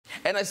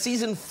And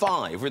season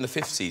 5, we're in the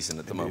 5th season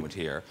at the moment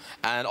here,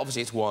 and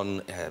obviously it's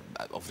won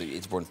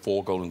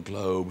 4 Golden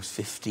Globes,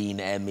 15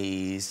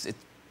 Emmys. It's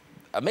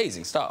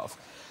amazing stuff.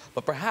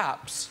 But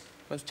perhaps,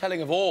 most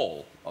telling of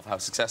all of how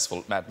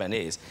successful Mad Men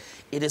is,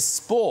 it has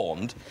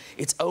spawned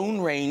its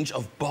own range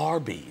of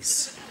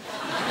Barbies.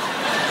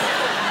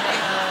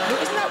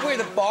 Isn't that weird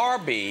that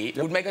Barbie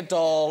would make a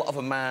doll of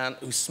a man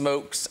who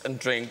smokes and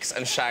drinks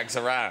and shags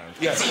around?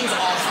 Yes. It seems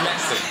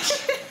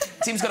off-message.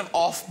 It seems kind of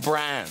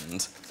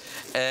off-brand.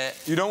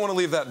 You don't want to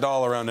leave that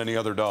doll around any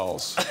other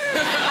dolls.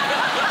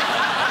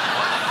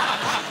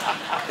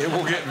 It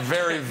will get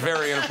very,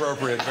 very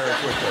inappropriate very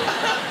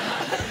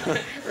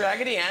quickly.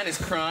 Raggedy Ann is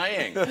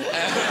crying. Sorry,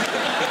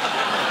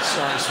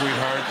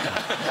 sweetheart.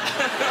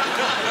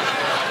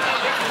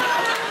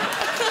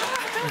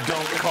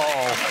 Don't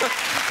call.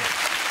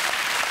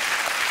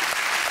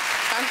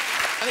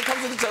 And it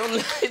comes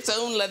with its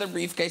own leather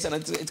briefcase, and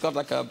it's got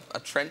like a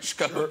trench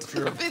coat.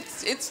 Sure.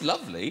 It's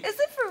lovely. Is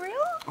it for real?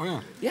 Oh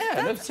yeah.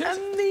 Yeah, that's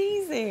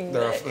amazing.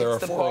 There are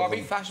the 4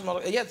 Barbie fashion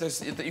model. Yeah,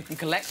 you can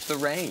collect the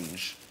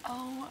range.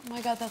 Oh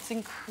my God, that's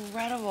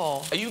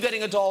incredible. Are you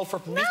getting a doll for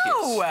Prometheus?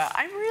 No,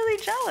 I'm really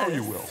jealous. Oh,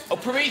 you will. Oh,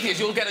 Prometheus,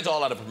 you'll get a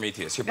doll out of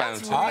Prometheus. You're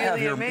bound to. I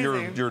have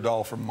Really your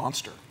doll from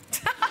Monster.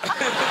 That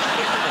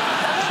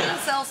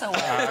didn't sell so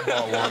well. I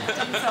bought one.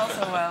 Didn't sell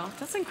so well.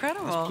 That's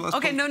incredible.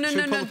 Okay, no,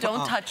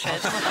 don't touch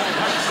it.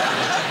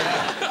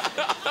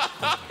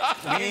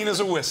 Lean as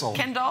a whistle.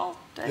 Ken doll?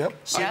 Yep.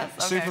 Yes? Okay.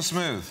 Super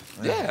smooth.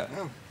 Yeah.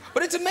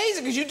 But it's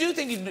amazing, because you do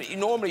think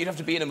normally you'd have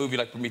to be in a movie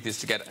like Prometheus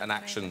to get an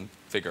action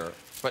figure,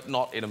 but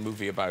not in a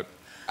movie about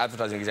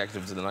advertising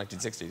executives in the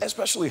 1960s.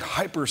 Especially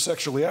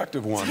hyper-sexually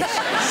active ones.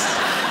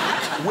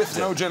 With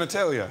no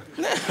genitalia.